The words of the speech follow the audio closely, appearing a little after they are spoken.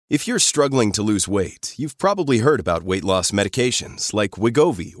If you're struggling to lose weight, you've probably heard about weight loss medications like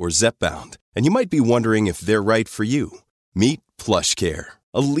Wegovy or Zepbound, and you might be wondering if they're right for you. Meet PlushCare,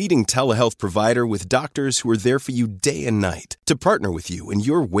 a leading telehealth provider with doctors who are there for you day and night to partner with you in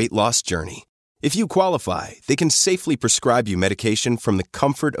your weight loss journey. If you qualify, they can safely prescribe you medication from the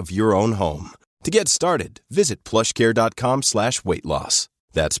comfort of your own home. To get started, visit plushcare.com/weightloss.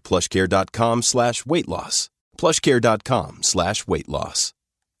 That's plushcare.com/weightloss. plushcare.com/weightloss.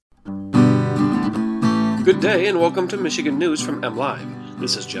 Good day and welcome to Michigan News from MLive.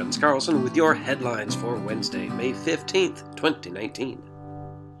 This is Jens Carlson with your headlines for Wednesday, May 15th, 2019.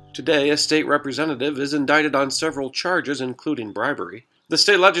 Today, a state representative is indicted on several charges, including bribery. The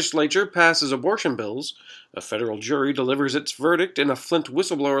state legislature passes abortion bills, a federal jury delivers its verdict in a Flint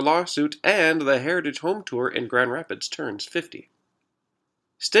whistleblower lawsuit, and the Heritage Home Tour in Grand Rapids turns 50.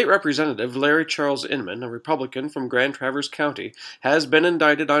 State Representative Larry Charles Inman, a Republican from Grand Traverse County, has been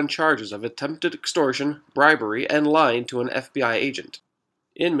indicted on charges of attempted extortion, bribery, and lying to an FBI agent.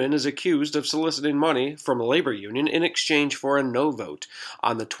 Inman is accused of soliciting money from a labor union in exchange for a no vote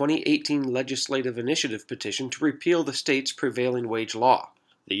on the 2018 legislative initiative petition to repeal the state's prevailing wage law.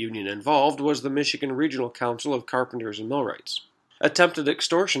 The union involved was the Michigan Regional Council of Carpenters and Millwrights. Attempted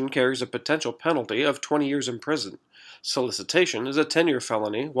extortion carries a potential penalty of 20 years in prison. Solicitation is a 10-year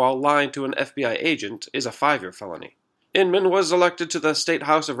felony, while lying to an FBI agent is a 5-year felony. Inman was elected to the State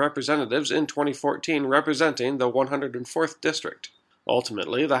House of Representatives in 2014, representing the 104th District.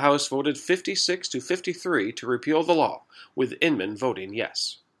 Ultimately, the House voted 56 to 53 to repeal the law, with Inman voting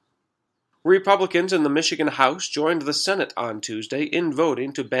yes. Republicans in the Michigan House joined the Senate on Tuesday in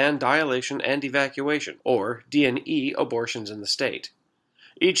voting to ban dilation and evacuation, or D&E, abortions in the state.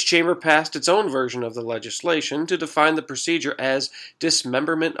 Each chamber passed its own version of the legislation to define the procedure as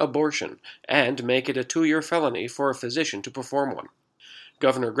dismemberment abortion and make it a 2-year felony for a physician to perform one.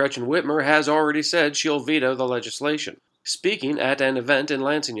 Governor Gretchen Whitmer has already said she'll veto the legislation. Speaking at an event in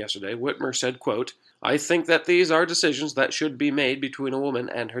Lansing yesterday, Whitmer said, quote, "I think that these are decisions that should be made between a woman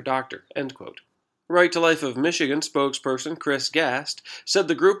and her doctor," end quote. Right to Life of Michigan spokesperson Chris Gast said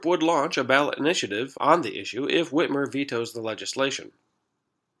the group would launch a ballot initiative on the issue if Whitmer vetoes the legislation.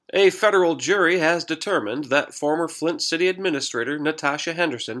 A federal jury has determined that former Flint City Administrator Natasha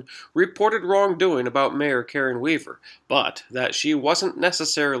Henderson reported wrongdoing about Mayor Karen Weaver, but that she wasn't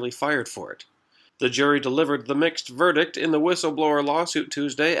necessarily fired for it. The jury delivered the mixed verdict in the whistleblower lawsuit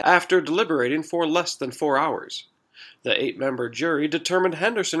Tuesday after deliberating for less than 4 hours. The 8-member jury determined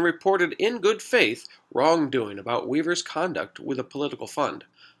Henderson reported in good faith wrongdoing about Weaver's conduct with a political fund.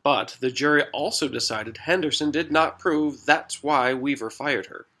 But the jury also decided Henderson did not prove that's why Weaver fired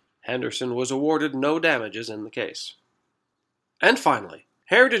her. Henderson was awarded no damages in the case. And finally,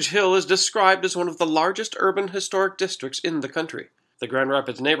 Heritage Hill is described as one of the largest urban historic districts in the country. The Grand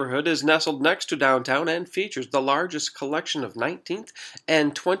Rapids neighborhood is nestled next to downtown and features the largest collection of 19th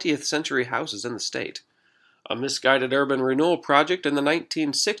and 20th century houses in the state. A misguided urban renewal project in the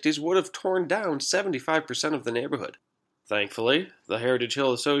 1960s would have torn down 75% of the neighborhood. Thankfully, the Heritage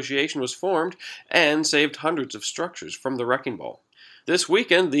Hill Association was formed and saved hundreds of structures from the wrecking ball. This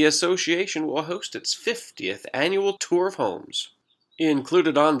weekend, the association will host its 50th annual Tour of Homes.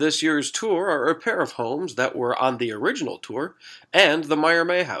 Included on this year's tour are a pair of homes that were on the original tour and the Meyer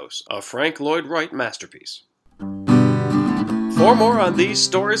May House, a Frank Lloyd Wright masterpiece. For more on these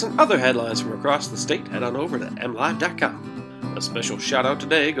stories and other headlines from across the state, head on over to mlive.com. A special shout out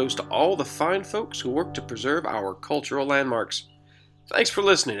today goes to all the fine folks who work to preserve our cultural landmarks. Thanks for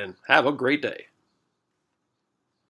listening and have a great day.